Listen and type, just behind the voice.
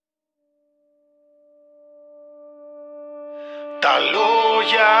Τα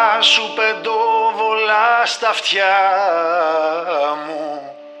λόγια σου πεντόβολα στα αυτιά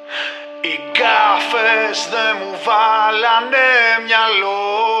μου. Οι γκάφες δεν μου βάλανε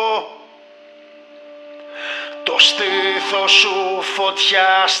μυαλό. Το στήθος σου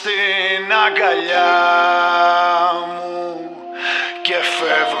φωτιά στην αγκαλιά μου. Και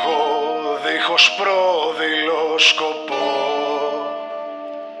φεύγω δίχως πρόδειλο σκοπό.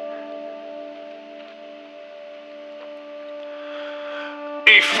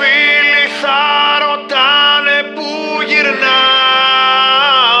 Οι φίλοι θα ρωτάνε που γυρνάω.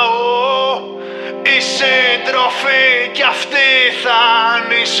 Οι σύντροφοι κι αυτοί θα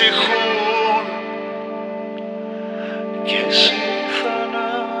ανησυχούν. Κι εσύ θα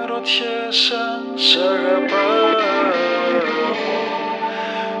αναρωτιέσαι αν σ' αγαπάω.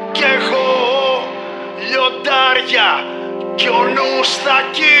 Κι εγώ λιοντάρια κι ο νους θα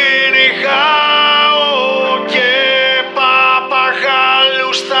κυνηγάω. Και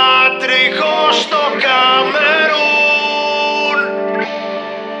παπαγάλους θα τριγώ στο Καμερούν.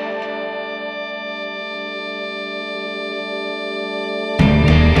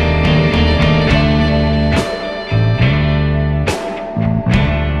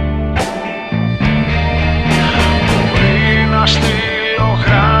 Μπορεί να στείλω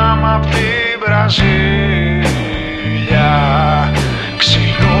γράμμα απ' την Βραζίλια,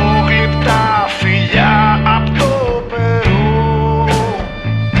 ξυλόγλυπτα φιλιά απ' το Περού.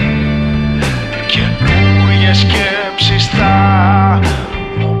 Καινούριες σκέψεις θα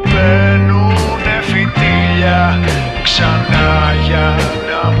μου παίρνουνε φυτίλια ξανά για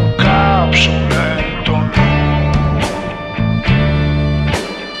να μου κάψουνε το νου.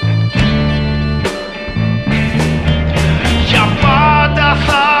 Για πάντα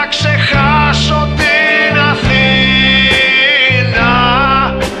θα ξεχάσω την Αθήνα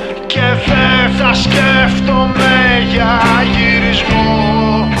και δεν θα σκέφτομαι για γυρισμό.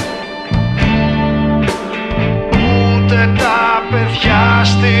 Ούτε τα παιδιά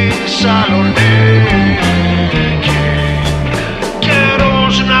στη Σαλονίκη.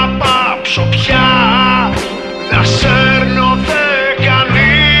 Καιρός να πάψω πια να σέρνω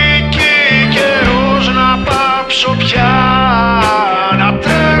δεκανίκη. Καιρός να πάψω πια να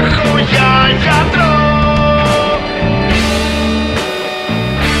τρέχω για γιατρό.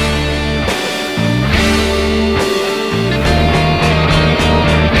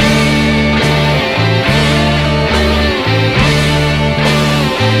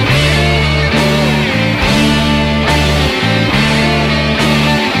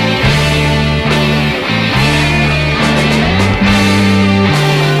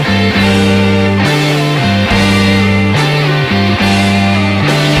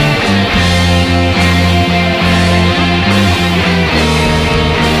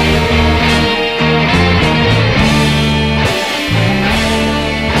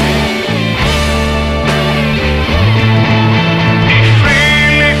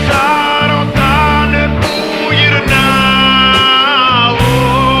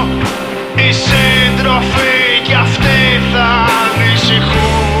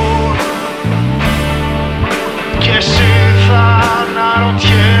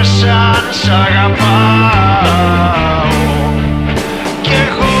 Σ' αγαπάω. Κι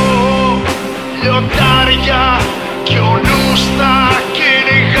εγώ λιοντάρια κι ο νους θα